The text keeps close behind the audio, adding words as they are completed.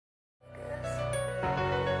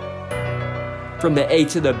from the A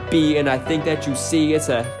to the B, and I think that you see it's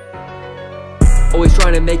a always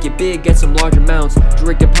trying to make it big, get some large amounts.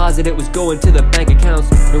 Direct deposit, it was going to the bank accounts.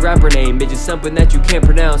 The rapper name, it's just something that you can't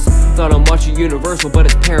pronounce. Thought I'm watching Universal, but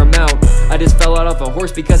it's Paramount. I just fell out off a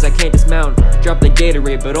horse because I can't dismount. Dropped the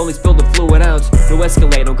Gatorade, but only spilled a fluid ounce. No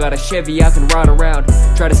Escalade, don't got a Chevy, I can ride around.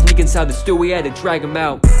 Try to sneak inside the stew, we had to drag him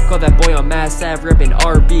out. Caught that boy on Mass Ave, ripping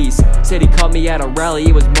RBs. Said he caught me at a rally,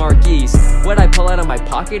 it was Marquise. What'd I pull out of my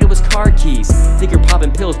pocket? It was car keys. Think you're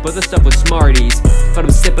popping pills, but the stuff was Smarties. Thought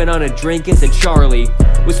I'm sipping on a drink, it's a Charlie.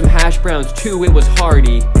 With some hash browns too, it was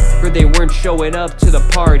hearty. Heard they weren't showing up to the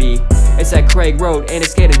party. It's at Craig Road and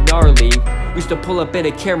it's getting gnarly. Used to pull up in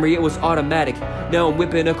a Camry, it was automatic. Now I'm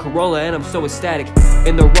whipping a Corolla and I'm so ecstatic.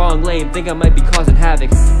 In the wrong lane, think I might be causing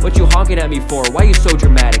havoc. What you honking at me for? Why you so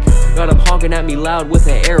dramatic? Got him honking at me loud with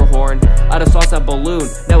an air horn. Out of sauce on balloon,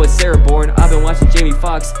 now it's Sarah-born. I've been watching Jamie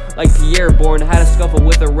Foxx like Pierre Bourne. Had a scuffle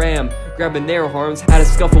with a ram, grabbing their horns. Had a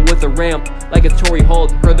scuffle with a ramp like a Tory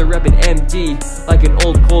Holt. Heard they're reppin' MD like an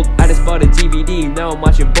old Colt. I just bought a DVD, now I'm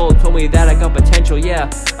watching Bolt. Told me that I got potential, yeah,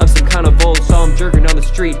 I'm some kind of bold. Saw him jerking on the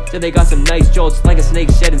street, said they got some nice jolts like a snake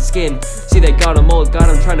shedding skin. See they got him old, got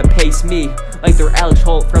him trying to pace me like they're Alex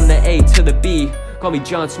Holt from the A to the B. Call me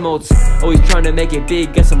John Smoltz, always trying to make it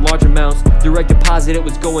big, get some large amounts. Direct deposit, it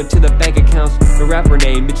was going to the bank accounts. The rapper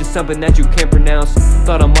name, it's just something that you can't pronounce.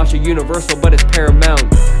 Thought I'm watching Universal, but it's Paramount.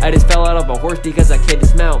 I just fell out of a horse because I can't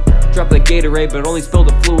dismount. Dropped the Gatorade, but only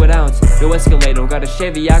spilled a fluid ounce. No Escalade, don't got a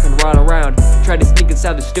Chevy, I can ride around. Tried to sneak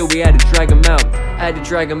inside the stew, we had to drag him out. I had to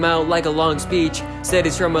drag him out like a long speech. Said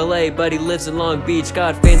he's from LA, but he lives in Long Beach.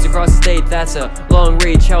 Got fans across the state, that's a long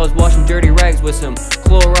reach. I was washing dirty rags with some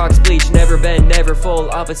Clorox bleach. Never bend, never fold,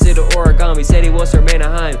 opposite of origami. Said he was from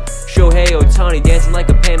Anaheim. Shohei Ohtani, dancing like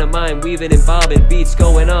a pantomime. Weaving and bobbing, beats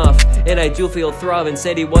going off, and I do feel throbbing.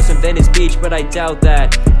 Said he was from Venice Beach, but I doubt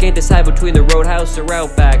that. Can't decide between the Roadhouse or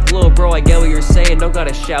Outback. Little bro, I get what you're saying, don't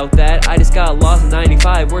gotta shout that. I just got lost in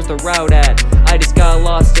 95, where's the route at? I just got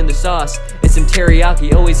lost in the sauce. It's some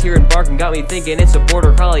teriyaki, always hearing barking, got me thinking it's a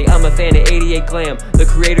border collie. I'm a fan of 88 Glam, the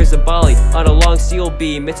creators of Bali. On a long steel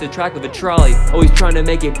beam, it's the track of a trolley. Always trying to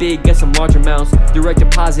make it big, get some large amounts. Direct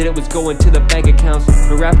deposit, it was going to the bank accounts.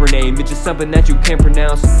 The rapper name, it's just something that you can't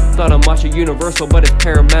pronounce. Thought I'm watching Universal, but it's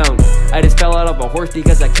Paramount. I just fell out of a horse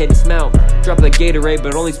because I can't dismount. Dropped the Gatorade,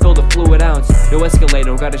 but only spilled a fluid ounce. No Escalade,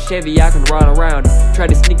 don't got a Chevy, I can ride around. Tried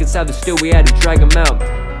to sneak inside the stew, we had to drag him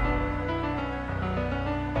out.